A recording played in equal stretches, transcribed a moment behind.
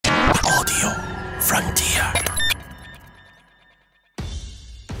frontier.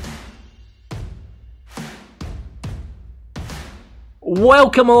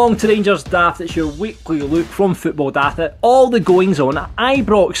 Welcome along to Rangers Daft. It's your weekly look from Football Daft at all the goings on at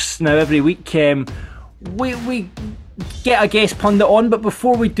Ibrox. Now every week we get a guest pundit on, but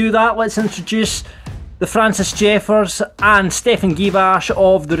before we do that, let's introduce the Francis Jeffers and Stefan Givash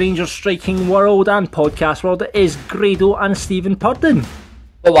of the Rangers striking world and podcast world. It is Grado and Stephen Purdon.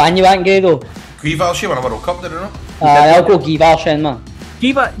 What one you want, Grado? Givash won a World Cup, did he not? I'll go Givash in, man.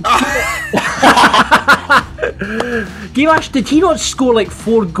 Givash, did he not score like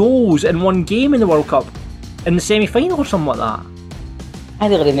 4 goals in one game in the World Cup? In the semi-final or something like that? I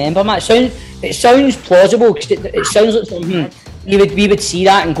don't remember, man. It sounds plausible, because it sounds like something we would see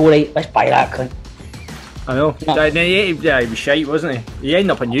that and go, right, let's buy that cunt. I know. Yeah, he was shite, wasn't he? He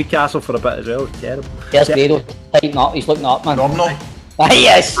ended up in Newcastle for a bit as well. It was terrible. There's Grado, tighten up, he's looking up, man. Nominal.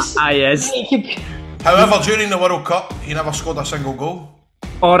 Yes! Yes. However, during the World Cup, he never scored a single goal.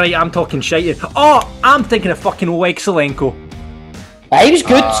 Alright, I'm talking shite. Oh, I'm thinking of fucking Oleg Solenko. He was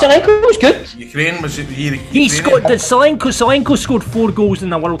good, Solenko was good. Ukraine was it? He scored, did Solenko scored 4 goals in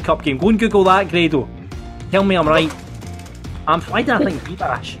the World Cup game. Go and Google that, Grado. Tell me I'm right. Why did I think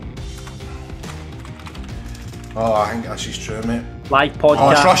Givash? Oh, I think this is true, mate. Live podcast. Oh,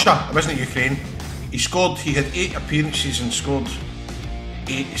 it's Russia. It wasn't Ukraine. He had 8 appearances and scored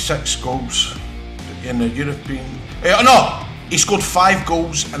 86 goals in the European... no! He scored 5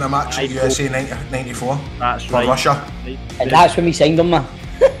 goals in a match in USA 94. That's for right. Russia. And that's when we signed him, man.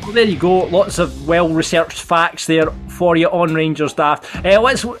 Well, there you go. Lots of well-researched facts there for you on Rangers Daft.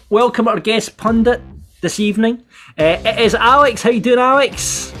 Let's welcome our guest pundit this evening. It is Alex. How you doing,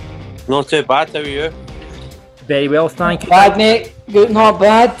 Alex? Not too bad, how are you? Very well, thank you. Bad, mate. Good, not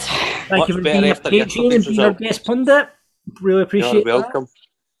bad. Thank you for being a patron and being our guest pundit. Really appreciate You're welcome.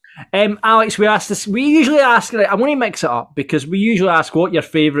 that. Alex, we usually ask, right, I want to mix it up because we usually ask what your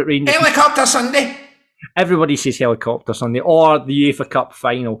favourite Rangers... Helicopter Sunday! Everybody says Helicopter Sunday or the UEFA Cup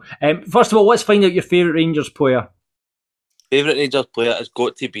final. First of all, let's find out your favourite Rangers player. Favourite Rangers player has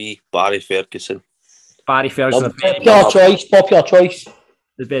got to be Barry Ferguson. Barry Ferguson. Popular choice.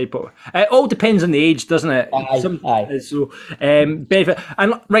 It's very popular. It all depends on the age, doesn't it? Aye. So, benefit.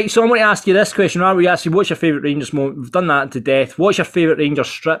 And right, so I'm going to ask you this question. Rather, we ask you, what's your favourite Rangers moment? We've done that to death. What's your favourite Rangers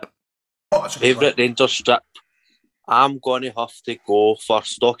strip? Favourite Rangers strip? I'm going to have to go for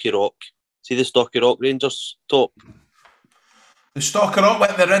Stocky Rock. See the Stocky Rock Rangers top? The Stocker Rock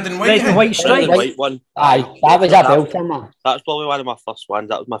with the red and white. Red and white stripe. Red and white one. Aye, that was a belter, man. That's probably one of my first ones.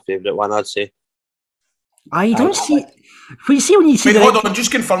 That was my favourite one, I'd say. I don't see... When you see Wait, the... hold on,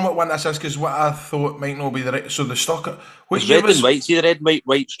 just confirm what one this is, because what I thought might not be the right... So the Stocker... It's red and white. See the red and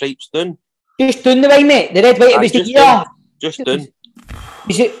white stripes down? Just doing the right, mate. The red, white, it was the gear. Just down.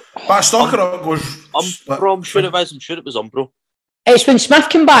 Is it... But Stocker Rock goes... Umbro, I'm sure it was. I'm sure it was Umbro. It's when Smith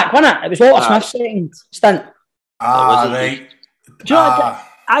came back, wasn't it? It was Walter Smith's second stint. Right. Do you know,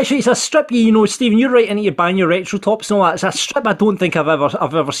 actually, it's a strip. You know, Stephen, you're right into your buying your retro tops and all that. It's a strip I don't think I've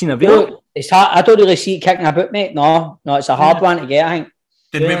ever seen available. No, it's hard. I don't really see it kicking about, mate. No, it's a hard one to get, I think.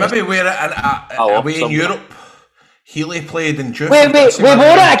 Did we maybe wear it away in Europe? Healy played in June. Wait, we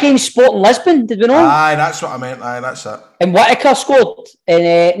wore it against Sporting Lisbon, did we not? Aye, that's what I meant. Aye, that's it. And Whittaker scored.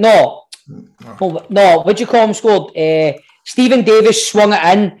 And no, what do you call him scored? Stephen Davis swung it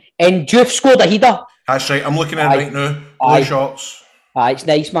in, and Diouf scored a header. That's right. I'm looking at it right now. Blue shots. Aye, it's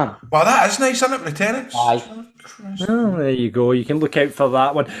nice, man. Well, that is nice, isn't it, Lieutenants? Aye. Oh, there you go. You can look out for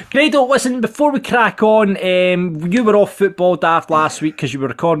that one. Grado, listen, before we crack on, you were off Football Daft last week because you were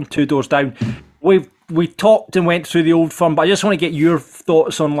recording 2 doors down. We talked and went through the old firm, but I just want to get your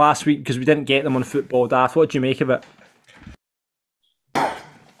thoughts on last week because we didn't get them on Football Daft. What did you make of it?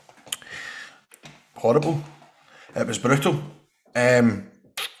 Horrible. It was brutal.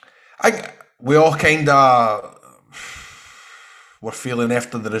 We all kind of were feeling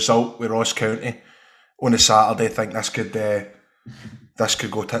after the result with Ross County on a Saturday, think this could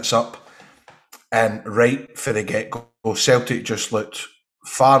go tits up. And right for the get-go, Celtic just looked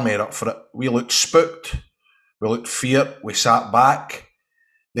far more up for it. We looked spooked. We looked feared. We sat back.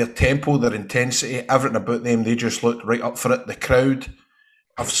 Their tempo, their intensity, everything about them, they just looked right up for it. The crowd,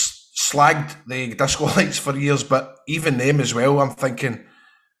 I've slagged the disco lights for years, but even them as well, I'm thinking,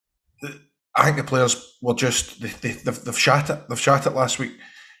 I think the players were just, they've shat it. They've shat it last week.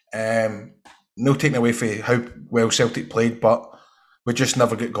 No taking away from how well Celtic played, but we just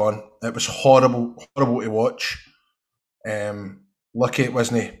never get going. It was horrible to watch. Lucky it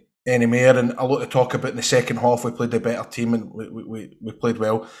wasn't any more, and a lot of talk about in the second half we played a better team and we played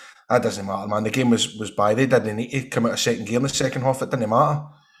well. That doesn't matter, man. The game was by. They didn't need to come out of second gear in the second half. It didn't matter.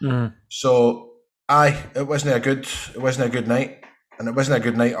 So Aye, it wasn't a good night, and it wasn't a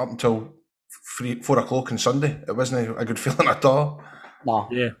good night up until 4 o'clock on Sunday. It wasn't a good feeling at all. No.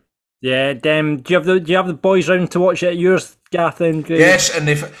 Yeah. Do you have the boys round to watch it at yours, Gath and Grady? Yes, and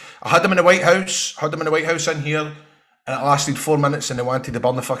I had them in the White House. In here, and it lasted 4 minutes, and they wanted to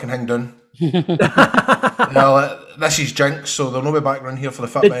burn the fucking thing down. Well, this is jinx, so they'll not be back around here for the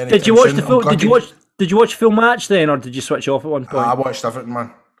fit. Did you watch the full? Did you watch the full match then, or did you switch off at one point? I watched everything,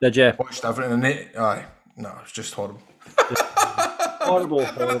 man. Did you? Watched everything, and it's just horrible. Horrible.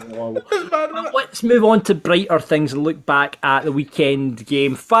 Well, let's move on to brighter things and look back at the weekend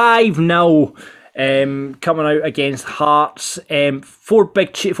game. 5-0 coming out against Hearts. Four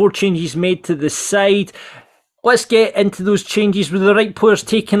changes made to the side. Let's get into those changes. Were the right players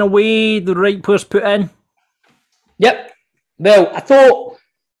taken away? The right players put in? Yep. Well, I thought,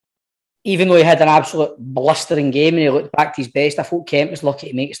 even though he had an absolute blistering game and he looked back to his best, I thought Kent was lucky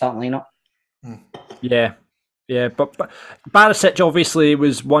to make a starting lineup. Yeah, but Barisic obviously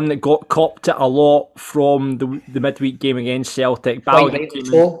was one that got copped it a lot from the midweek game against Celtic.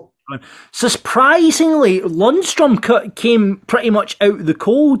 Surprisingly, Lundstrom came pretty much out of the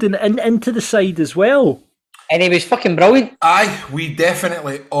cold and into the side as well. And he was fucking brilliant. Aye, we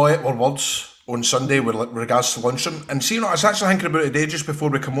definitely all ate our words on Sunday with regards to Lundstrom. And see, I was actually thinking about it today just before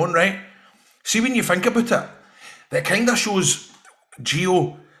we come on, right? See, when you think about it, that kind of shows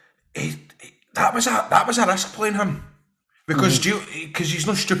Gio. That was a risk playing him because he's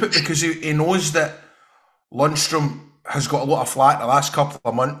not stupid, because he knows that Lundstrom has got a lot of flack the last couple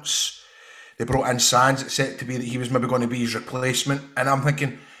of months. They brought in Sands. It's said to be that he was maybe going to be his replacement, and I'm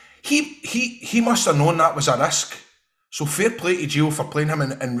thinking he must have known that was a risk. So fair play to Gio for playing him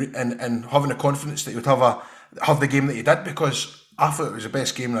and having the confidence that he would have the game that he did, because I thought it was the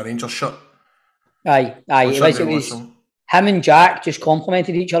best game in a Rangers shirt. Aye, it was. Him and Jack just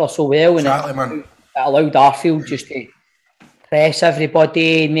complemented each other so well, and it allowed Arfield just to press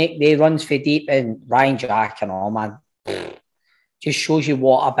everybody, make their runs for deep, and Ryan Jack and all, man. Just shows you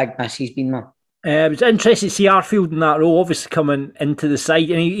what a big miss he's been, man. It was interesting to see Arfield in that role, obviously coming into the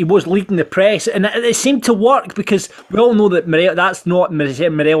side, and he was leading the press, and it seemed to work, because we all know that that's not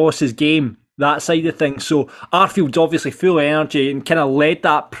Morelos' game, that side of things. So Arfield's obviously full of energy and kind of led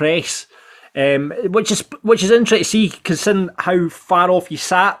that press, which is interesting to see, considering how far off you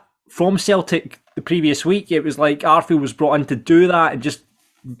sat from Celtic the previous week. It was like Arfield was brought in to do that and just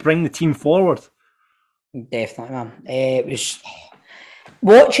bring the team forward. Definitely, man. It was.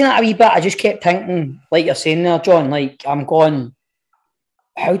 Watching it a wee bit, I just kept thinking, like you're saying there, John, like, I'm going,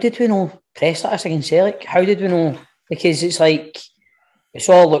 how did we know press like this against Celtic? How did we know? Because it's like, it's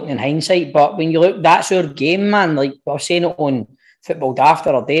all looking in hindsight, but when you look, that's our game, man. Like, I was saying it on Football Daft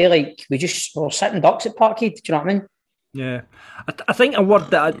the other day, like, we're sitting ducks at Parkhead, do you know what I mean? Yeah. I think a word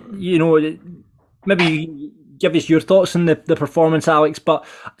that, maybe give us your thoughts on the performance, Alex, but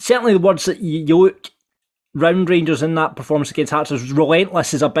certainly the words that you look round Rangers in that performance against Hearts is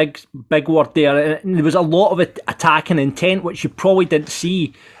relentless is a big word there, and there was a lot of attacking intent which you probably didn't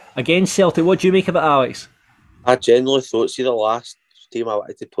see against Celtic. What do you make of it, Alex? I genuinely thought, the last team I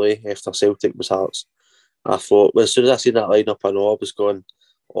wanted to play after Celtic was Hearts. I thought, as soon as I seen that lineup, I know I was going,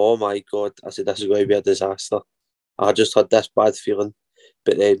 oh my God, I said, this is going to be a disaster. I just had this bad feeling.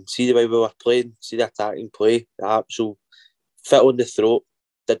 But then, see the way we were playing, see the attacking play, the actual fit on the throat,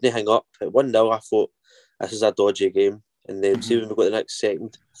 didn't hang up. At 1-0, I thought, this is a dodgy game. And then see when we got the next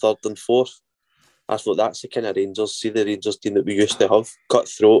second, third and fourth, I thought that's the kind of Rangers, see the Rangers team that we used to have, cut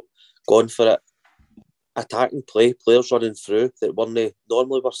throat, gone for it, attacking play, players running through that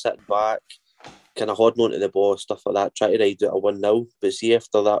normally were sitting back, kind of holding on to the ball, stuff like that, trying to ride out a 1-0. But see,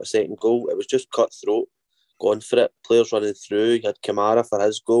 after that second goal, it was just cut throat, gone for it, players running through. You had Kamara for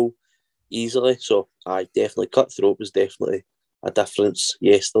his goal easily. So I definitely, cut throat was definitely a difference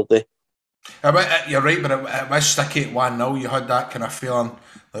yesterday. You're right, but it was sticky at 1-0. You had that kind of feeling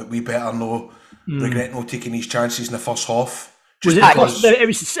that we better regret not taking these chances in the first half. It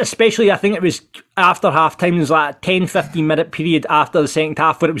was especially, I think it was after half time, there was like a 10-15 minute period after the second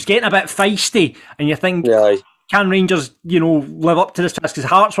half where it was getting a bit feisty, and you think, can Rangers, live up to this task? Because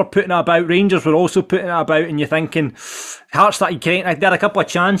Hearts were putting it about, Rangers were also putting it about, and you're thinking, Hearts started creating, they had a couple of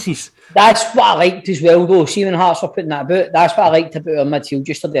chances. That's what I liked as well, though. See, when Hearts were putting that about, that's what I liked about our midfield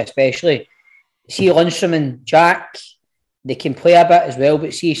yesterday, especially. See, Lundstrom and Jack, they can play a bit as well,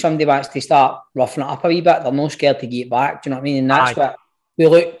 but see, if somebody wants to start roughing it up a wee bit, they're not scared to get back. Do you know what I mean? And that's what we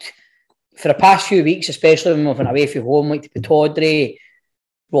looked for the past few weeks, especially when we've been away from home, like the Pittodrie,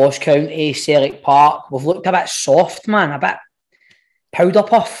 Ross County, Selleck Park. We've looked a bit soft, man, a bit powder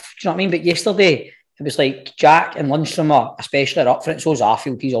puff. Do you know what I mean? But yesterday, It was like Jack and Lundstrom are especially up for it. So's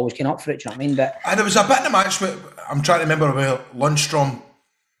Arfield, he's always getting up for it, do you know what I mean? But and there was a bit in the match where I'm trying to remember where Lundstrom,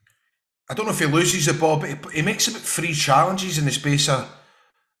 I don't know if he loses the ball, but he makes about 3 challenges in the space of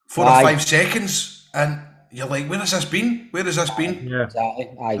 4 or 5 seconds, and you're like, where has this been? Where has this been? Yeah, exactly.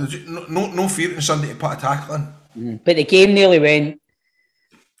 There's no fear in somebody to put a tackle in. But the game nearly went.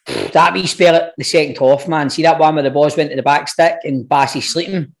 That wee spell at the second half, man. See that one where the boys went to the back stick and Bassey's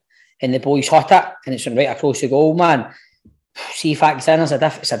sleeping, and the boys hot it, and it's right across the goal, man. See if that's in,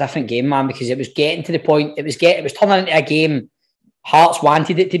 it's a different game, man, because it was getting to the point. It was turning into a game Hearts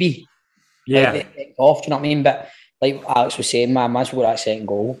wanted it to be. Yeah. Like, off, do you know what I mean? But like Alex was saying, man, once we got that second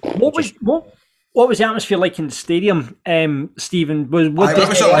goal. What was the atmosphere like in the stadium, Stephen? What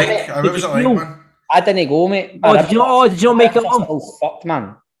was it like, man? I didn't go, mate. Did you not make it on? Fucked,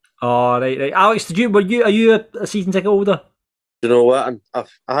 man. Oh, right. Alex, are you a season ticket holder? You know what? I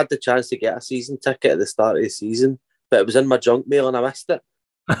had the chance to get a season ticket at the start of the season, but it was in my junk mail and I missed it.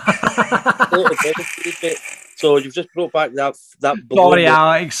 So you've just brought back that. Sorry,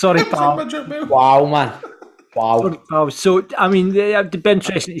 Alex. Sorry, pal. Wow, man. Wow. Sorry, so, I mean, it'd be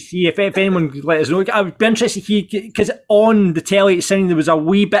interesting to see if anyone could let us know. I would be interested to hear, because on the telly it sounded there was a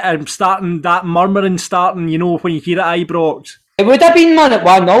wee bit of murmuring starting, you know, when you hear it at Ibrox. It would have been, man, at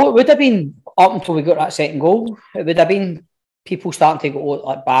 1-0. It would have been up until we got that second goal. It would have been people starting to go,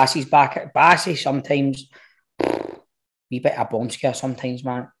 like Bassey's back at Bassey sometimes. Wee bit of bomb scare sometimes,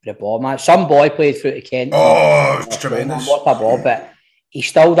 man. With a ball, man. Some boy played through to Kent. Oh, it's tremendous. What a ball, but he's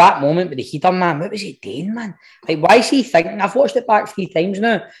still that moment with the heater, man. What was he doing, man? Like, why is he thinking? I've watched it back 3 times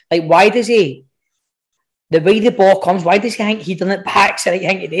now. Like, why does he, the way the ball comes, why does he think he done it back so right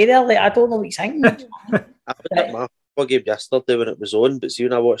thing to do there? Like, I don't know what he's thinking. I was at my football game yesterday when it was on, but see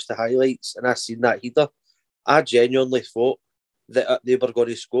when I watched the highlights and I seen that heater, I genuinely thought that they were going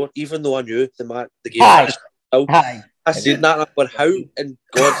to score, even though I knew the game was still. I seen that and I thought, how in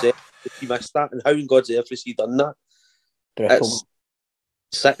God's earth did he miss that? And how in God's earth has he done that? It's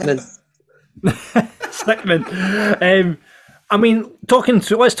sickening. Sickening. I mean,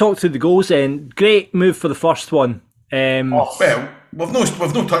 let's talk through the goals then. Great move for the first one. Well,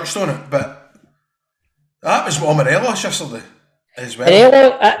 we've no touched on it, but that was Morelos yesterday as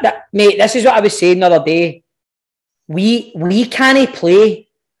well. Mate, this is what I was saying the other day. We can't play.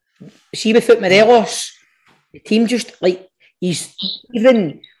 See, without Morelos, the team just, like, he's,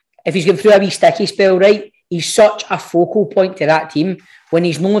 even if he's going through a wee sticky spell, right, he's such a focal point to that team. When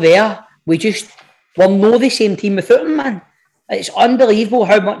he's not there, we're not the same team without him, man. It's unbelievable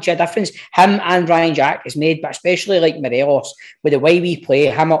how much a difference him and Ryan Jack has made, but especially like Morelos, with the way we play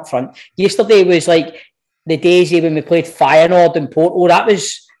him up front. Yesterday was like the days when we played Feyenoord and Porto. That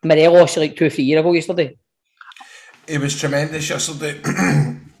was Morelos like 2 or 3 years ago yesterday. It was tremendous yesterday.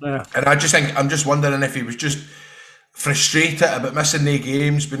 Yeah. And I just think, I'm just wondering if he was just frustrated about missing the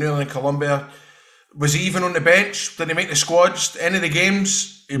games, being early in Colombia. Was he even on the bench? Did he make the squads? Any of the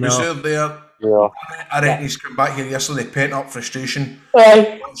games? He was there. Yeah. I reckon he's come back here yesterday, pent up frustration.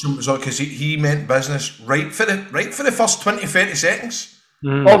 Because he meant business right for the first 20-30 seconds.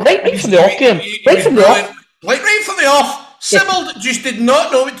 Oh, right from the off game. Right from the off. Right from the off. Simmel just did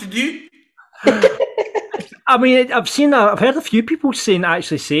not know what to do. I mean, I've heard a few people saying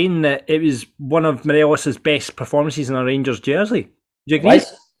that it was one of Morelos' best performances in a Rangers jersey. Do you agree?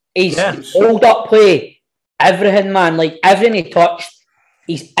 He's hold up play, everything, man. Like, everything he touched,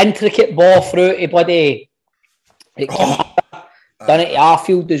 his intricate ball through to bloody. Done it to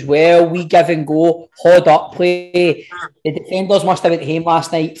Arfield as well. We give and go, hold up play. The defenders must have went home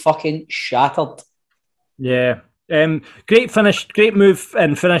last night, fucking shattered. Yeah. Great finish, great move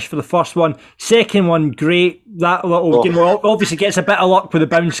and finish for the first one. Second one, great. That little, obviously gets a bit of luck with the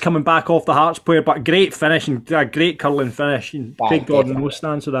bounce coming back off the Hearts player, but great finish and a great curling finish. And big Gordon no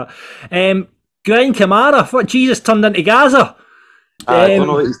stands for that. Brian Kamara, what Jesus turned into Gaza. I don't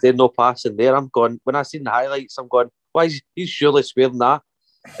know what he's doing, no passing there. I'm going, when I seen the highlights, I'm going, why is he's surely swearing that?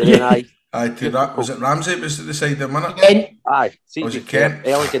 And then was it Ramsey was at the side of the minute? See, was it Kent?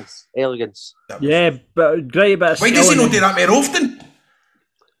 Elegance. Yeah, but great bit of why does he not do that more often?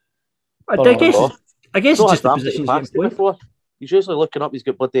 I guess it's just the positions he's playing for. He's usually looking up, he's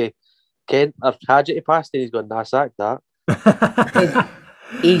got bloody Kent or Hadji to pass, and he's going, nah, sack that.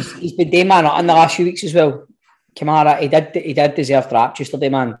 He's been day man in the last few weeks as well. Kamara, he did deserve drap yesterday,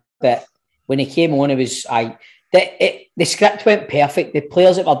 man. But when he came on, it was the script went perfect. The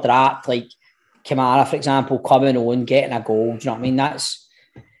players that were drapped, like Kamara, for example, coming on, getting a goal. Do you know what I mean?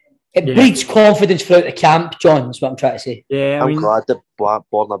 It breeds confidence throughout the camp, John. Is what I'm trying to say. Yeah, I'm glad that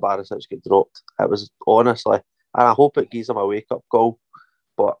Borna Barisic got dropped. It was honestly, and I hope it gives him a wake up call.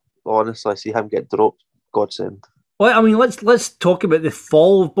 But honestly, see him get dropped. Godsend. Well, I mean, let's talk about the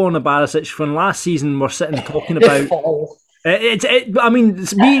fall of Borna Barisic. When last season we're sitting talking about I mean,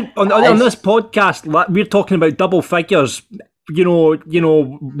 it's me on this podcast. We're talking about double figures.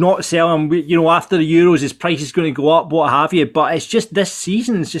 Not selling. After the Euros, his price is going to go up. What have you? But it's just this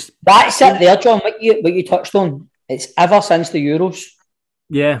season. It's just that's it there, John. What you touched on. It's ever since the Euros.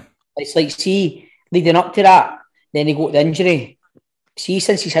 Yeah, it's like leading up to that. Then he got the injury.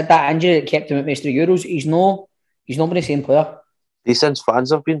 Since he's had that injury that kept him at most of the Euros, he's not been the same player. Since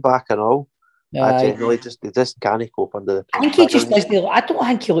fans have been back and all. I generally just can't cope under the pressure. I think he just doesn't. I don't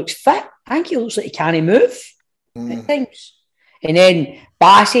think he looks fit. I think he looks like he can't move at times. And then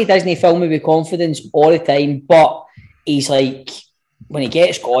Bassey doesn't fill me with confidence all the time, but he's like when he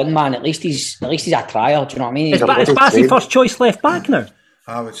gets going, man. At least he's a trier. Do you know what I mean? Is Bassey first choice left back now?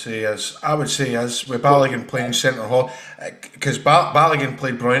 I would say as with Balogun playing centre half, because Balogun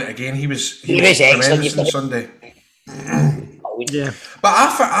played brilliant again. He was tremendous on Sunday. Yeah, but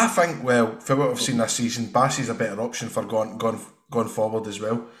I think for what we've seen this season, Bassey's a better option for going forward as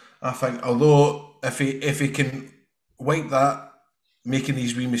well. I think, although if he can wipe that, making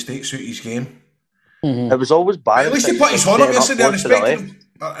these wee mistakes out his game, it was always bad. At least he put his horn up yesterday.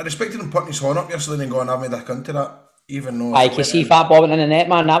 I respected him putting his horn up yesterday and going, "I've made a cunt to that." Even though I can see fat bobbing in the net,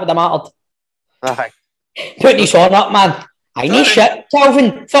 man. That would have mattered. Aye. Putting his horn up, man. I need shit,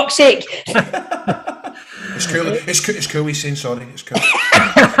 Calvin. Fuck's sake. It's cool. It's cool. He's saying sorry. It's cool.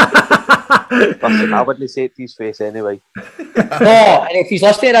 Listen, I wouldn't say it to his face anyway. No, and if he's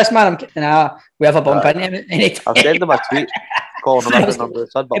listening to this, man, we have a bump in him anytime. I'll send him a tweet calling him out the number.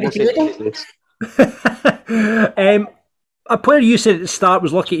 But I won't say it to his face. A player you said at the start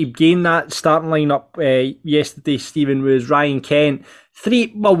was lucky to gain that starting lineup yesterday, Stephen, was Ryan Kent.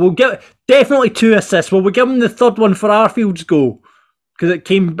 We'll give definitely 2 assists. Well, we'll give him the third one for Arfield's goal. Because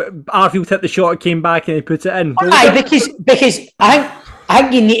Arfield hit the shot, it came back and he put it in. Because I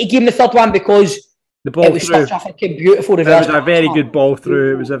think you need to give him the third one because the ball it was through. such a fucking beautiful reverse. It was a very good ball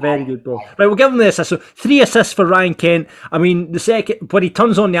through. It was a very good ball. Right, we'll give him the assist. So 3 assists for Ryan Kent. I mean, the second when he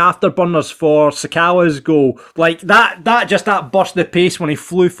turns on the afterburners for Sakala's goal, like that burst of pace when he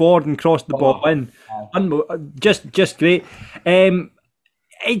flew forward and crossed the ball in, just great.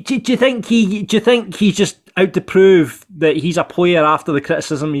 Do you think he's just out to prove that he's a player after the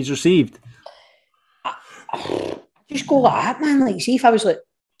criticism he's received? Just go like that, man. Like, see if I was like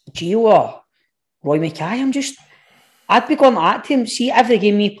Gio or Roy Mackay, I'd be going like that to him. See every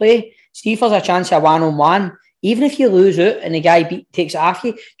game we play, see if there's a chance of 1-on-1. Even if you lose out and the guy takes it off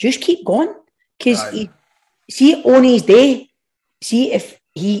you, just keep going. Because see on his day, see if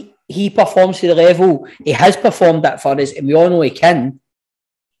he performs to the level he has performed at for us, and we all know he can.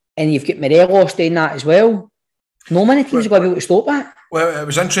 And you've got Morelos doing that as well. No many teams are going to be able to stop that. Well, it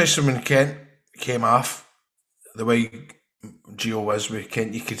was interesting when Kent came off, the way Gio was with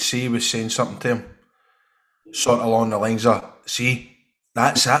Kent, you could see he was saying something to him, sort of along the lines of, see,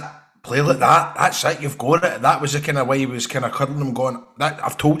 that's it, play like that, that's it, you've got it. That was the kind of way he was kind of cuddling him, going,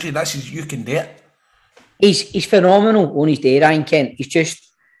 I've told you, this is, you can do it. He's phenomenal on his day, Ryan Kent. He's just,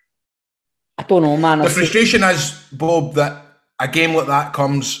 I don't know, man. The frustration is, Bob, that a game like that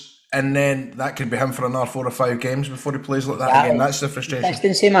comes and then that could be him for another 4 or 5 games before he plays like that again. That's the frustration.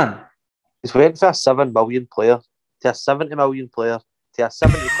 Consistency, man. He's went for a 7 million player to a 70 million player to a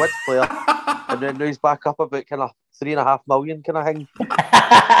 70 quid player, and then now he's back up about kind of 3.5 million kind of thing.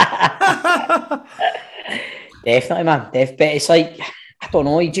 Definitely, man. But it's like, I don't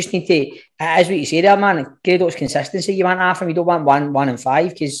know, you just need to, as what you say there, man, Grado's consistency. You want half him, you don't want 1 and 5,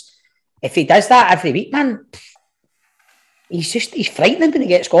 because if he does that every week, man, he's frightening when he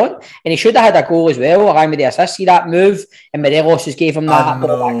gets going. And he should have had a goal as well, along with the assist. See that move, and Morelos just gave him that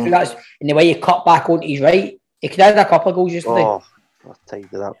ball back through. That's, and the way he cut back onto his right, he could have had a couple of goals yesterday. Oh, I'll tidy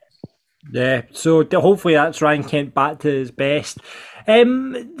that up. Yeah, so hopefully that's Ryan Kent back to his best. I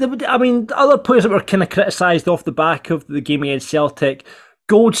mean, other players that were kind of criticised off the back of the game against Celtic,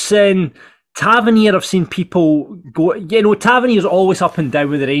 Goldson, Tavernier, I've seen people go, Tavernier's always up and down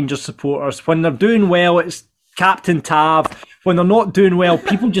with the Rangers supporters. When they're doing well, it's Captain Tav. When they're not doing well,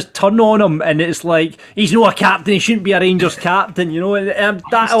 people just turn on him, and it's like, he's not a captain, he shouldn't be a Rangers captain,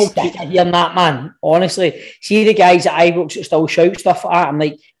 that'll keep hearing that, man. Honestly, see the guys at Ibrox that still shout stuff like that, I'm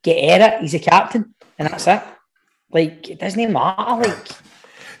like, get at it, he's a captain, and that's it. Like, it doesn't matter. Like,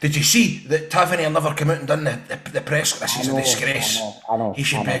 did you see that Tavernier never come out and done the press? This is a disgrace. I know. He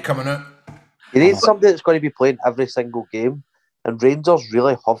should be coming out. You need somebody that's going to be playing every single game, and Rangers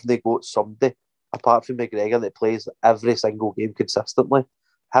really haven't got somebody apart from McGregor that plays every single game consistently.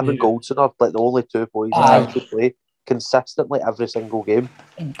 Him and Goldson are like the only 2 boys that actually play. consistently every single game.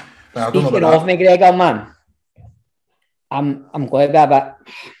 I don't know Speaking about of McGregor, man, I'm glad about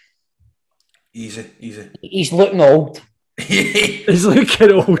it. Easy. He's looking old. He's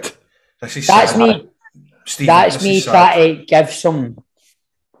looking old. This is That's sad. me. Stephen, That's this me is sad. trying to give some.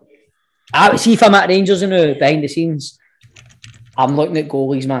 I see if I'm at Rangers now behind the scenes. I'm looking at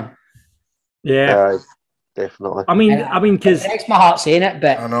goalies, man. Yeah. Definitely. I mean, because It breaks my heart saying it,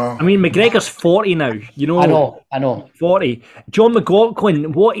 but I know. I mean, McGregor's 40 now. You know, I know. 40. John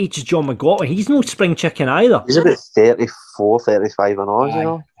McLaughlin. What age is John McLaughlin? He's no spring chicken either. He's about 34, 35 and on, you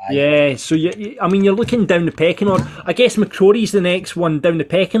know. Yeah, so I mean, you're looking down the pecking order. I guess McCrory's the next one down the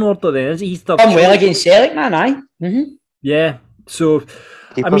pecking order. Then is he? He's the Done well against Celtic, man. Aye. Mm-hmm. Yeah. So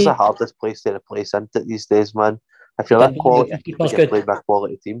Keeper's the hardest place to replace, isn't it, these days, man? If you're that quality, Keeper's you're good. playing by a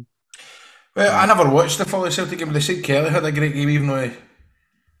quality team. Well, I never watched the full Celtic game. They said Kelly had a great game, even though he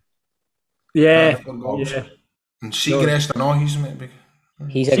yeah, goals. yeah. And Seagrass and all, he's maybe.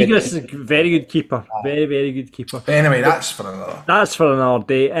 He's a good Seagrass is a very good keeper. Very, very good keeper. But anyway, that's for another. That's for another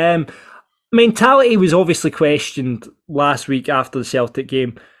day. Mentality was obviously questioned last week after the Celtic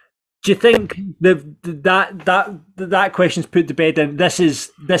game. Do you think that question's put to bed? And this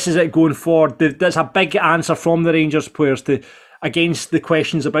is it going forward. There's a big answer from the Rangers players against the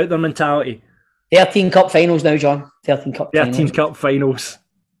questions about their mentality. 13 cup finals now, John. 13 cup finals.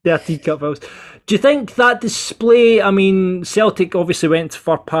 13 cup finals. Do you think that display? I mean, Celtic obviously went to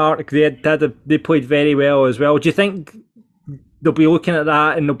Fir Park. They played very well as well. Do you think they'll be looking at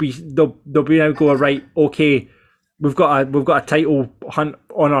that and they'll be now going, right? Okay, we've got a title hunt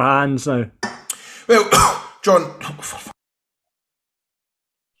on our hands now. Well, John.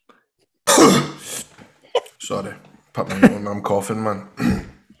 Sorry, put my nose on. I'm coughing, man.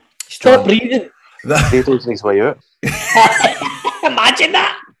 Stop breathing. Grado's his way out. Imagine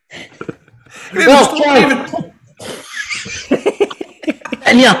that. Well, John.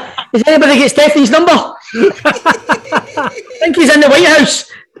 And here, does anybody get Stephanie's number? I think he's in the White House.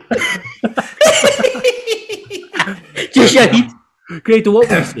 Just shout. Grado, what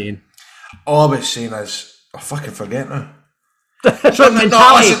were you saying? All I was saying is, I fucking forget now. So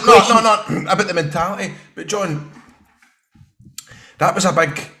mentality. No, about the mentality. But John, that was a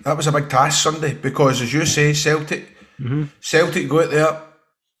big task Sunday, because as you say, Celtic go out there,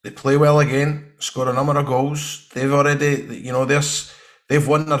 they play well again, score a number of goals. They've already, they've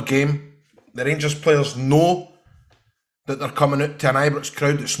won their game. The Rangers players know that they're coming out to an Ibrox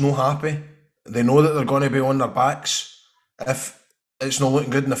crowd that's no happy. They know that they're going to be on their backs if it's not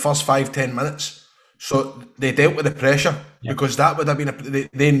looking good in the first 5-10 minutes. So they dealt with the pressure, because that would have been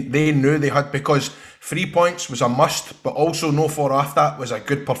they knew they had, because 3 points was a must, but also no 4 off that was a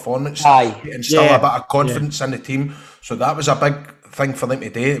good performance. Aye. And still a bit of confidence in the team. So that was a big thing for them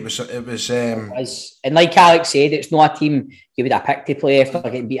today. It was and like Alex said, it's not a team you would have picked to play after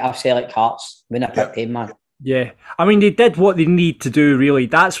getting beat off Celtic Hearts. Wouldn't have picked him, man. Yeah, I mean, they did what they need to do, really.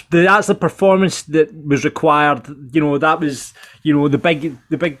 That's the performance that was required. That was, the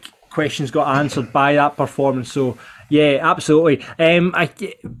big questions got answered by that performance. So, yeah, absolutely.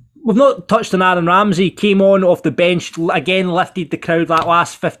 We've not touched on Aaron Ramsey. Came on off the bench, again lifted the crowd that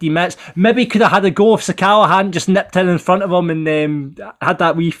last 50 minutes. Maybe could have had a go if Sakala hadn't just nipped in front of him and had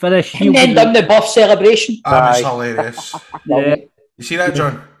that wee finish. And then done the buff celebration. that was hilarious. Yeah. You see that,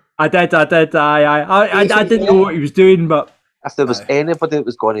 John? I did. I didn't know what he was doing, but If there was anybody that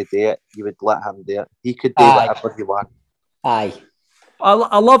was going to do it, you would let him do it. He could do whatever he wants. Aye.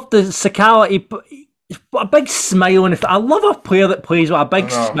 I love the Sakala. He's got a big smile on his face. I love a player that plays with a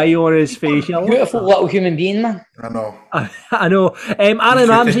big smile on his face. Beautiful little human being, man. I know. I know. Aaron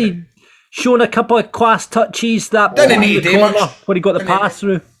Ramsey showing a couple of class touches that Didn't need to do much. when he got the pass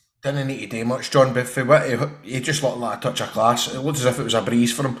through. Didn't need to do much, John, but he just looked like a touch of class. It looked as if it was a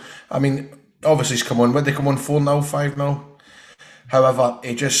breeze for him. I mean, obviously he's come on. Would they come on 4-0, 5-0? However,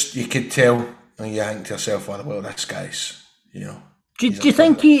 you could tell, and you think to yourself, well, this guy's, Do you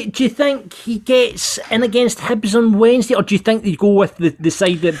think he gets in against Hibs on Wednesday, or do you think they go with the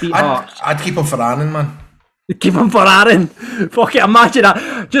side that beat Hearts? I'd keep him for Annan, man. Keep him for Aaron. Fuck it, imagine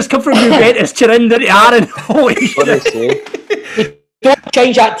that. Just come from Juventus, Chirinda to Aaron. Holy shit. Don't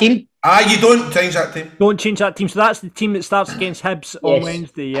change that team. You don't change that team. Don't change that team. So that's the team that starts against Hibs on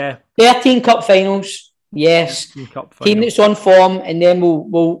Wednesday, yeah. 13 cup finals, yes. Team that's on form, and then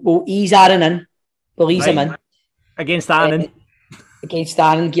we'll ease Aaron in. We'll ease him in. Against Annan. Against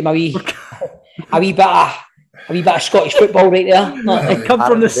Annan, give him a wee bit of Scottish football right there.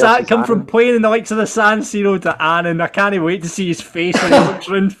 Come from playing in the likes of the San Siro to Annan. I can't wait to see his face when he looks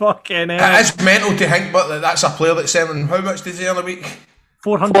round fucking hell. It is mental to think, but that's a player that's earning, how much does he earn a week?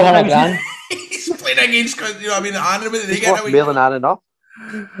 400 grand. He's playing against, you know what I mean, Annan, with the He's worth more than Annan up.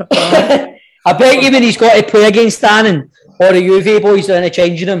 I bet you when he's got to play against Annan or the UV boys are in the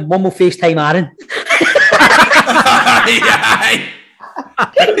changing room, one will FaceTime Annan. Hey,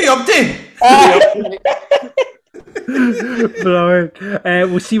 up to?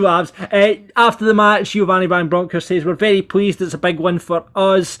 Brilliant. We'll see what happens. After the match, Giovanni Van Bronckhorst says, we're very pleased. It's a big win for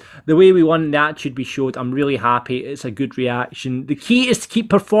us. The way we won, that should be showed. I'm really happy. It's a good reaction. The key is to keep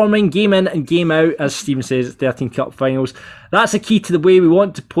performing game in and game out, as Stephen says, it's 13 cup finals. That's the key to the way we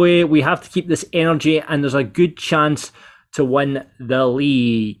want to play. We have to keep this energy, and there's a good chance to win the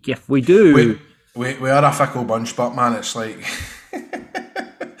league if we do. We are a fickle bunch, but man, it's like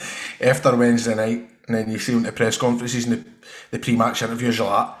after Wednesday night, and then you see him at the press conferences and the pre-match interviews, you're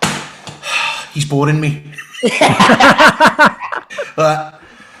like, he's boring me.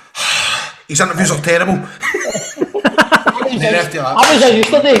 His interviews are terrible. I was there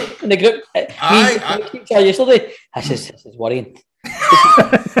yesterday in the group. Yesterday. This is worrying.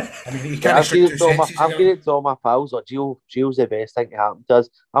 I mean, he can't I'm giving it to all my pals. Like, Gio's the best thing to happen to us.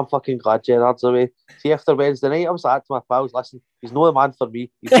 I'm fucking glad Gerrard's away. See, after Wednesday night, I was like to my pals, listen, he's no the man for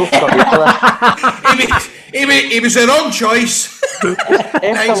me. He's no for he was the wrong choice.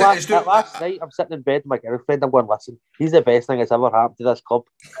 After last night, I'm sitting in bed with my girlfriend. I'm going, listen, he's the best thing that's ever happened to this club.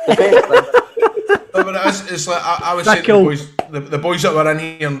 The best thing. No, but it's like I was saying to the boys that were in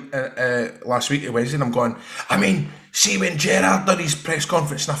here last week at Wednesday, and I'm going, I mean, see when Gerrard done his press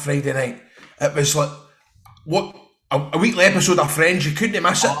conference on a Friday night, it was like, what, a weekly episode of Friends, you couldn't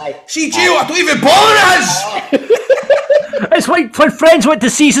miss it. See, Gio, I don't even bother us. It's like when Friends went to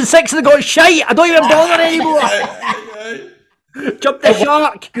season 6 and they got shite. I don't even bother anymore. Jump the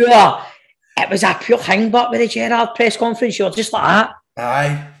shark. Yeah. It was a pure hang back with the Gerrard press conference. You're just like that.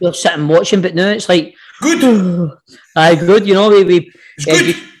 Aye. We're sitting watching, but now it's like good. Aye, good. You know, we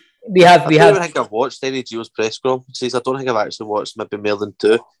have. I don't think I've watched any Gio's press conferences. I don't think I've actually watched maybe more than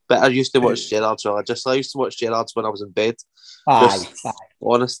 2. But I used to watch Gerrard's religiously. I used to watch Gerrard's when I was in bed. Aye.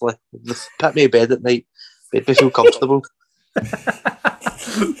 Honestly, just put me in bed at night. Made me feel comfortable.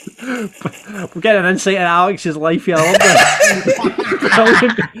 We're getting an insight into Alex's life here.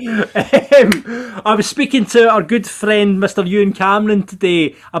 I was speaking to our good friend Mr. Ewan Cameron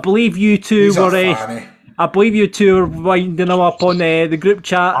today. I believe you two were winding him up on the group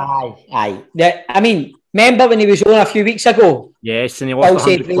chat. Aye. I mean, remember when he was on a few weeks ago? Yes, and he lost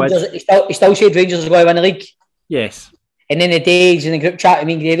 100 quid. He still said Rangers are going to win the league. Yes. And then the days in the group chat, I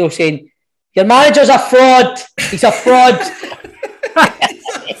mean, Grado saying, your manager's a fraud. He's a fraud.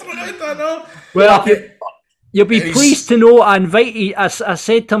 Well, you'll be pleased to know I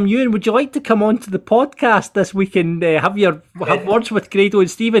said to him, Ewan, would you like to come on to the podcast this week and have words with Grado and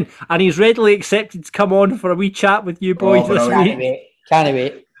Stephen? And he's readily accepted to come on for a wee chat with you boys this week. Can't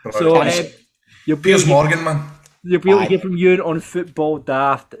wait. So you'll be Morgan, man. You'll be able to hear from Ewan on Football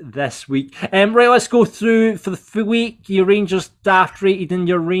Daft this week. Right, let's go through for the week. Your Rangers Daft rated and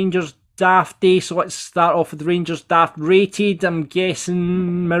your Rangers Daft day. So let's start off with the Rangers Daft rated. I'm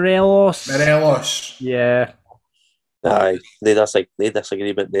guessing Morelos. Yeah. Aye, no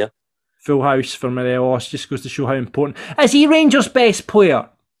disagreement there. Full house for Morelos. Just goes to show how important. Is he Rangers' best player?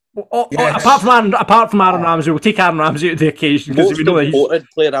 Yes. Apart from Aaron Ramsey, we'll take Aaron Ramsey at the occasion because we know most important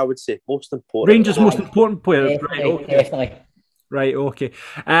player. I would say most important. Rangers' most important player. Definitely. Right. Okay.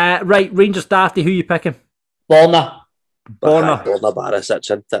 Right. Rangers Dafty. Who are you picking? Borna Barisic,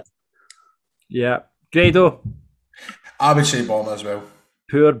 isn't it? Yeah. Grado. I would say Borna as well.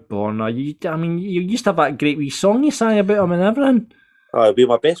 Poor Borna. You used to have that great wee song you sang about him and everything. He'll be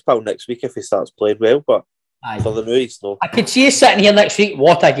my best pal next week if he starts playing well, but for the news, no. I could see you sitting here next week.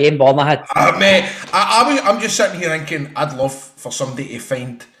 What a game Borna had. Mate, I'm just sitting here thinking I'd love for somebody to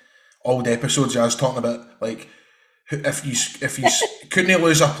find old episodes I was talking about, like if you couldn't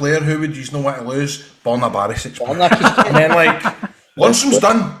lose a player, who would you know what to lose? Borna Barisic. And then like Lundstrom's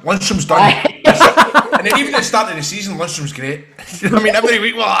done. And then even at the start of the season, Lundstrom's great. You know what I mean? Every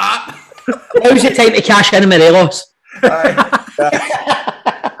week we're like that. Now's the time to cash in Morelos.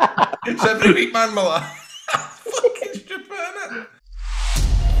 It's every week, man, we're like fucking stupid, innit?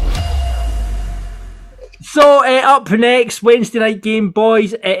 So up next, Wednesday night game,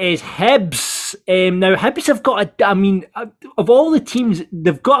 boys, it is Hibs. Now Hibs have got of all the teams,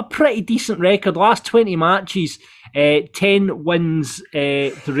 they've got a pretty decent record. Last 20 matches, 10 wins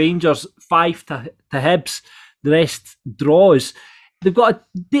to Rangers, 5 to Hibs. The rest draws. They've got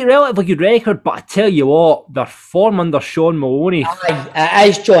a relatively good record, but I tell you what, their form under Sean Maloney. Aye, it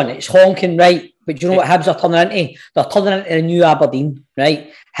is, John. It's honking right. But do you know what Hibs are turning into? They're turning into a new Aberdeen,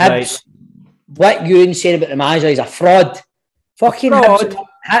 right? Hibs, what Ewan said about the manager, he's a fraud. Fucking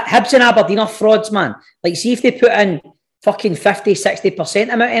Hibs and Aberdeen are frauds, man. Like, see if they put in fucking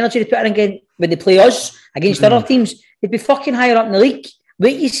 50-60% amount of energy they put in again when they play us against other teams, they'd be fucking higher up in the league.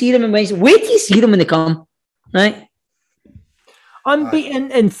 Wait till you see them when they come. Right?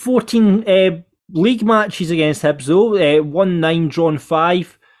 Unbeaten in 14 league matches against Hibs, though. Won 9, drawn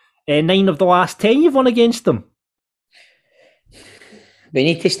 5. 9 of the last 10 you've won against them. We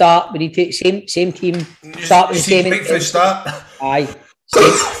need to start. We need to same team. Start with the same. Right for the start. Aye.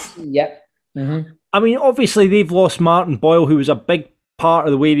 Yep. Mm-hmm. I mean, obviously they've lost Martin Boyle, who was a big part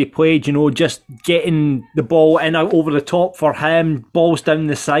of the way they played. You know, just getting the ball in out over the top for him, balls down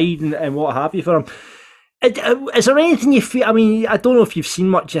the side, and what have you for him. Is there anything you feel? I mean, I don't know if you've seen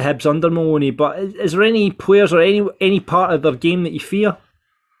much of Hibs under Maloney, but is there any players or any part of their game that you fear?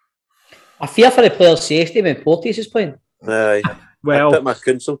 I fear for the player's safety when Porteous is playing. Aye. Well, I put my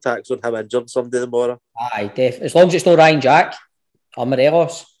council tax on him injured someday tomorrow. Aye, as long as it's not Ryan Jack or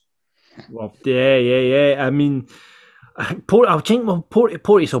Morelos. Well, yeah. I mean, I think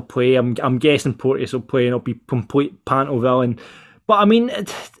Porteous will play. I'm guessing Porteous will play, and it'll be complete panto villain. But I mean,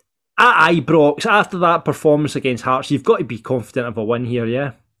 at Ibrox, after that performance against Hearts, you've got to be confident of a win here,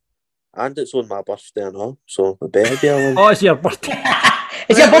 yeah. And it's on my birthday and all, so it better be a win. Oh, it's your birthday.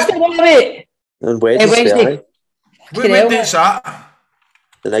 It's your birthday, mate. On Wednesday. What date's that?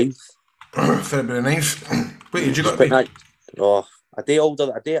 The 9th. February 9th. Wait, did you got to Oh, a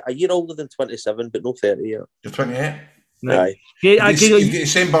year older than 27, but no 30 yet. You're 28? Aye. You get the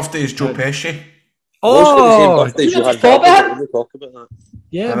same birthday as Joe Pesci. Oh! The same birthday as we talk about that.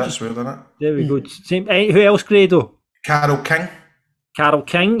 Yeah, that's weird, isn't it? There we go. Same. Who else, Grado? Carol King. Carol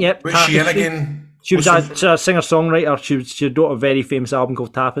King, yep. What's she in again? She was a singer-songwriter. She wrote a very famous album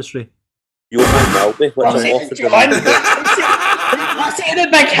called Tapestry. Johan Malby, which I'm offered What's it in the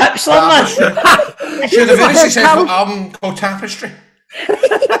big hips, man? She had a very successful album called Tapestry.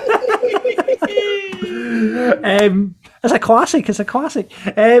 It's a classic.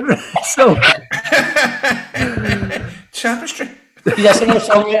 So Tapestry. She's a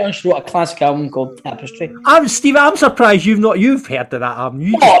singer-songwriter and she wrote a classic album called Tapestry. Steve, I'm surprised you've heard of that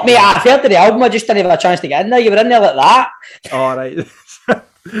album. Oh, mate, I've heard of the album. I just didn't have a chance to get in there. You were in there like that. All right.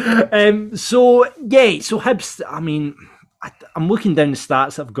 So Hibs, I mean, I'm looking down the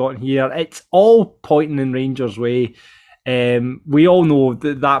stats I've got here. It's all pointing in Rangers' way. We all know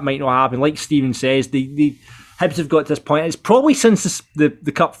that might not happen. Like Stephen says, the Hibs have got to this point. It's probably since the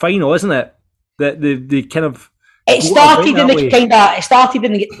cup final, isn't it? That the kind of it started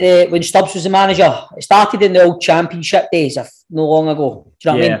when Stubbs was the manager. It started in the old championship days, no long ago.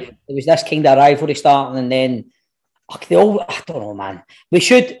 Do you know what I mean? There was this kind of rivalry starting, and then I don't know, man.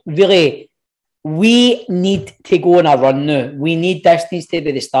 We need to go on a run now. We need this needs to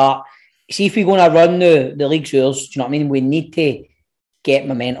be the start. See if we go on a run now, the league's yours. Do you know what I mean? We need to get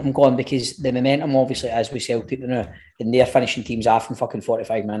momentum going because the momentum obviously is with Celtic now, and they're finishing teams off in fucking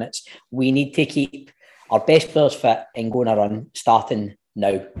 45 minutes. We need to keep our best players fit and go on a run starting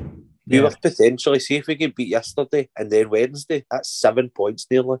now. We were potentially, see if we can beat yesterday and then Wednesday, that's 7 points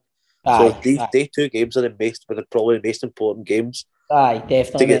nearly. So these 2 games are probably the most important games. Aye,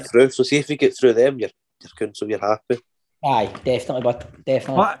 definitely. To get through. So see if we get through them, you're happy. Aye, definitely.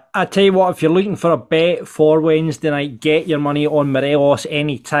 But I tell you what, if you're looking for a bet for Wednesday night, get your money on Morelos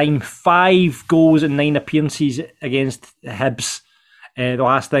anytime. 5 goals and 9 appearances against Hibs. The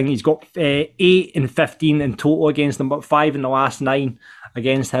last thing, he's got 8 and 15 in total against them, but 5 in the last 9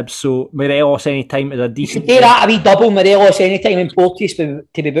 against Hibs. So Morelos anytime is a decent. You that a wee double Morelos anytime and Porteous to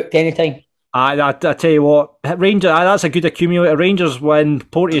be booked anytime. I tell you what, Rangers, that's a good accumulator. Rangers win,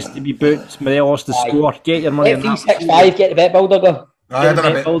 Porteous to be booked, Morelos to score. Get your money on that. 365, get the bet builder go. I done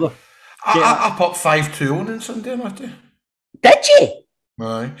a bit. I popped 5-2 on Sunday, Matty. Did you?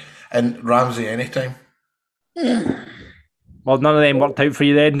 Aye. And Ramsey anytime. Well, none of them worked out for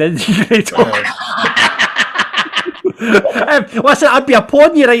you then, did you? Listen, I'd be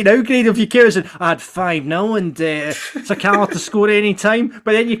upon you right now, Grado, if you care. I had 5-0 and Sakala to score any time,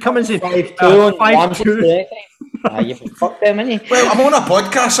 but then you come and say 5-2. You fucked them, innit? Well, I'm on a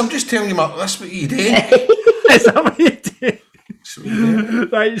podcast. I'm just telling you, that's what you do. Is that what you do?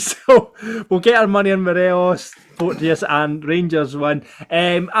 Right, so we'll get our money on Morelos, Porteous, and Rangers win.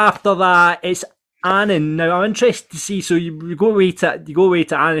 After that, it's Annan. Now I'm interested to see. So you go away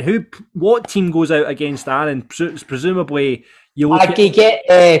to Annan. What team goes out against Annan? Presumably you look at get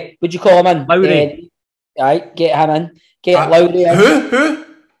what do you call him in? Lowry. Right, get him in. Get Lowry in. Who?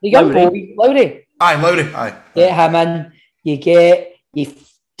 The young boy, Lowry. Aye, Lowry. Aye. Get him in. You get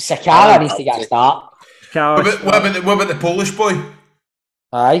Sakala needs to get a start. What about the Polish boy?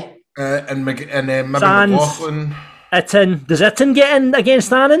 Aye. And maybe Sands. McLaughlin. Itten. Does Itten get in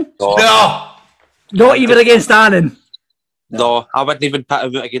against Annan? No! Not even against Annan. No, I wouldn't even put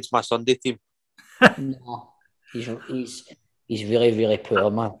him out against my Sunday team. No, he's really, really poor,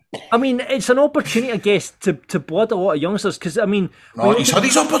 man. I mean, it's an opportunity, I guess, to blood a lot of youngsters, because, I mean... No, he's had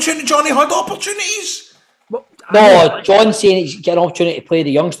his opportunity, Johnny had opportunities. Well, No, John's saying he's getting an opportunity to play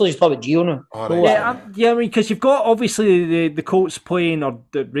the youngsters. He's talking about Gio now. Yeah, I mean, because you've got, obviously, the Colts playing, or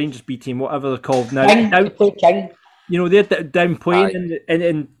the Rangers B team, whatever they're called now. King. You know, they're down playing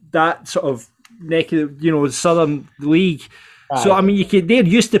in that sort of neck of, the Southern League. Aye. So, I mean, they're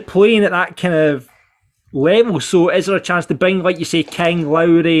used to playing at that kind of level. So, is there a chance to bring, like you say, King,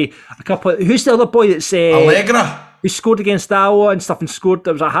 Lowry, a couple of... Who's the other boy that's... Allegra. Who scored against Iowa and stuff and scored...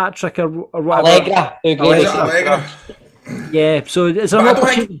 There was a hat-trick or whatever. Allegra. Yeah, so is there an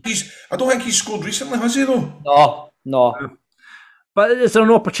opportunity... I don't think he's scored recently, has he, though? No. But is there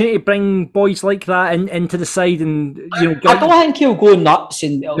an opportunity to bring boys like that into the side and, I don't think he'll go nuts. I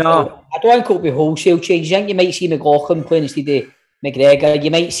don't think it'll be wholesale change. I think you might see McLaughlin playing instead of McGregor. You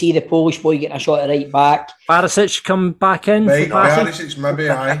might see the Polish boy getting a shot at right back. Barisic come back in. Right, Barisic, maybe,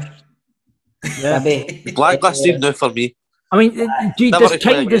 aye. Yeah. Maybe. Blacklisted now for me. I mean,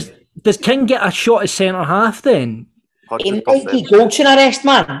 does King get a shot at centre half then? 100%. He might get Goldson a rest,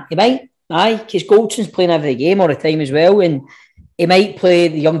 man. He might. Aye, because Goldson's playing every game all the time as well, and he might play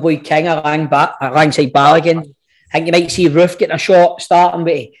the young boy King alongside Balogun. I think you might see Roof getting a shot starting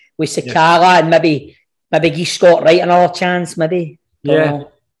with Sakala and maybe give Scott Wright another chance, maybe. Yeah.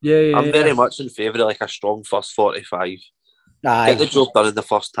 I'm very much in favour of like a strong first 45. Aye. Get the job done in the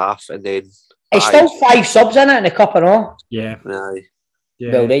first half and then... It's still 5 subs in it in the cup and all. Yeah. Aye.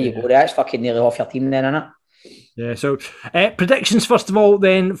 Well, there you go. That's fucking nearly off your team then, isn't it? Yeah, so predictions first of all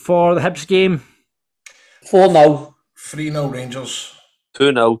then for the Hibs game. 4-0. 3-0 Rangers.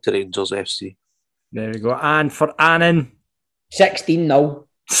 2-0 to Rangers FC. There we go. And for Annan. 16-0.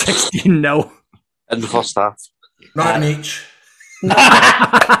 16-0. In the first half. Not an each.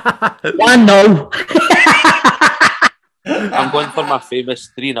 1-0. I'm going for my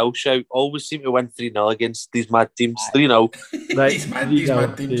famous 3-0 shout. Always seem to win 3-0 against these mad teams. 3-0. Right. These mad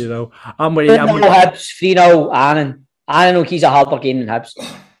teams. 3-0. I'm with you. 3-0 Hibs, 3-0 Annan. Annan will keep a harder game than Hibs.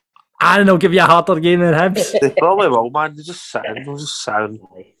 Annan will give you a harder game than Hibs. They probably will, man. They're just sound.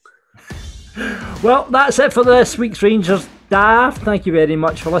 Well, that's it for this week's Rangers Daft. Thank you very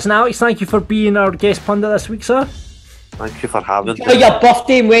much for listening. Alex, thank you for being our guest pundit this week, sir. Thank you for having me. Enjoy your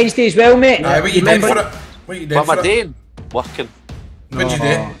birthday on Wednesday as well, mate. Aye, what you doing for it? What you doing What for am I it? doing? Working. What'd you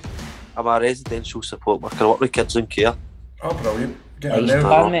do? I'm a residential support worker. I work with kids in care. Oh, brilliant. Get in Nice there.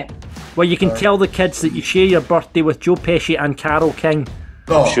 plan, mate. Well, you can tell the kids that you share your birthday with Joe Pesci and Carol King.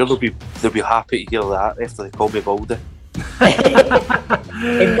 Oh, I'm sure they'll be happy to hear that after they call me Baldy.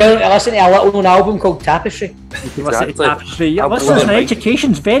 Listen to a little known album called Tapestry. You listen to Tapestry. Yeah, I'll listen, blow their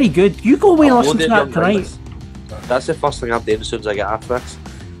education's very good. You go away and listen to that tonight. That's the first thing I'm doing as soon as I get after this.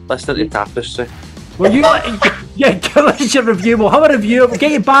 Listening to Tapestry. Well, give us your review. We'll have a review. We'll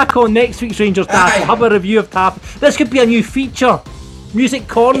get you back on next week's Rangers Daft. We'll have a review of Tap. This could be a new feature. Music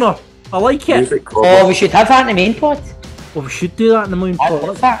Corner. I like it. Oh, we should have that in the main pod. Well, we should do that in the main I pod.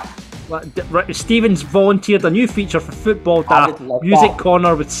 love that. Right, Stephen's volunteered a new feature for Football I Daft. would love Music that.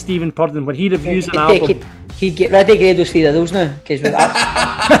 Corner with Stephen Purden when he reviews an album. He'd get rid of Grado's 3 of those now. Because that's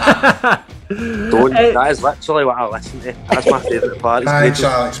That is literally what I listen to. That's my favourite part. thanks,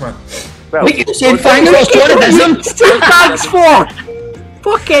 Alex, man. Well, we keep saying thanks for doing Still thanks for!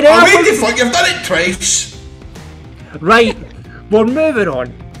 Fucking hell! Oh, wait the fuck, you've done it twice. Right, we're moving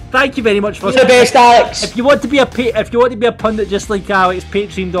on. Thank you very much for the best, Alex. If you want to be a pundit just like Alex,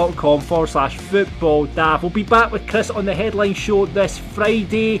 patreon.com/football daft. We'll be back with Chris on the headline show this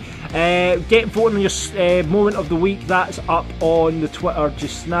Friday. Get voting on your moment of the week. That's up on the Twitter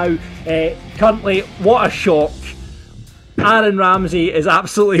just now. Currently, what a shock. Aaron Ramsey is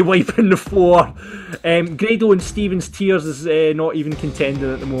absolutely wiping the floor. Grado and Stephen's Tears is not even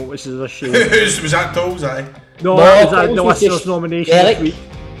contending at the moment, which is a shame. Was that Dole's, aye? No, No, it was the Dole's was listeners' just nomination Eric. this week.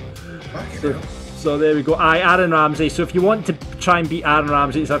 So there we go. Aye, Aaron Ramsey. So if you want to try and beat Aaron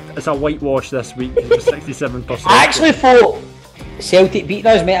Ramsey, it's a whitewash this week. 67%. I actually thought Celtic beating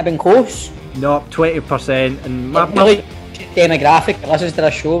us might have been close. No, 20%. And Really demographic that listens to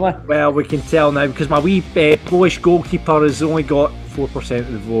the show, man. well, we can tell now because my wee Polish goalkeeper has only got 4% of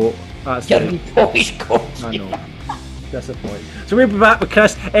the vote. That's Getting Polish goals. I know. Disappointing. So we'll be back with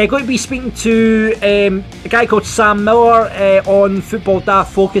Chris. Going to be speaking to a guy called Sam Miller on Football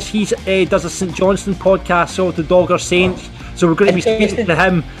Daft Focus. He does a St Johnstone podcast, so the Dogger Saints. So we're going to be speaking to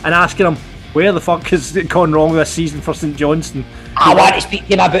him and asking him where the fuck has it gone wrong this season for St Johnstone. I want to speak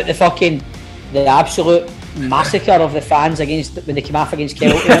to him about the absolute massacre of the fans when they came off against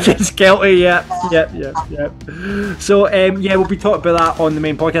Kelty. Against Kelty, yeah. So, we'll be talking about that on the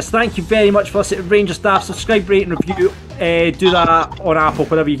main podcast. Thank you very much for listening to Rangers Daft. Subscribe, rate and review. Do that on Apple,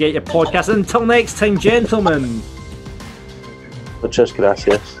 wherever you get your podcast. Until next time, gentlemen. Muchas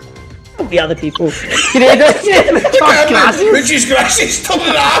gracias. The other people. Muchas gracias. Turn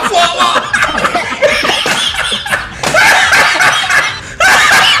it off, what?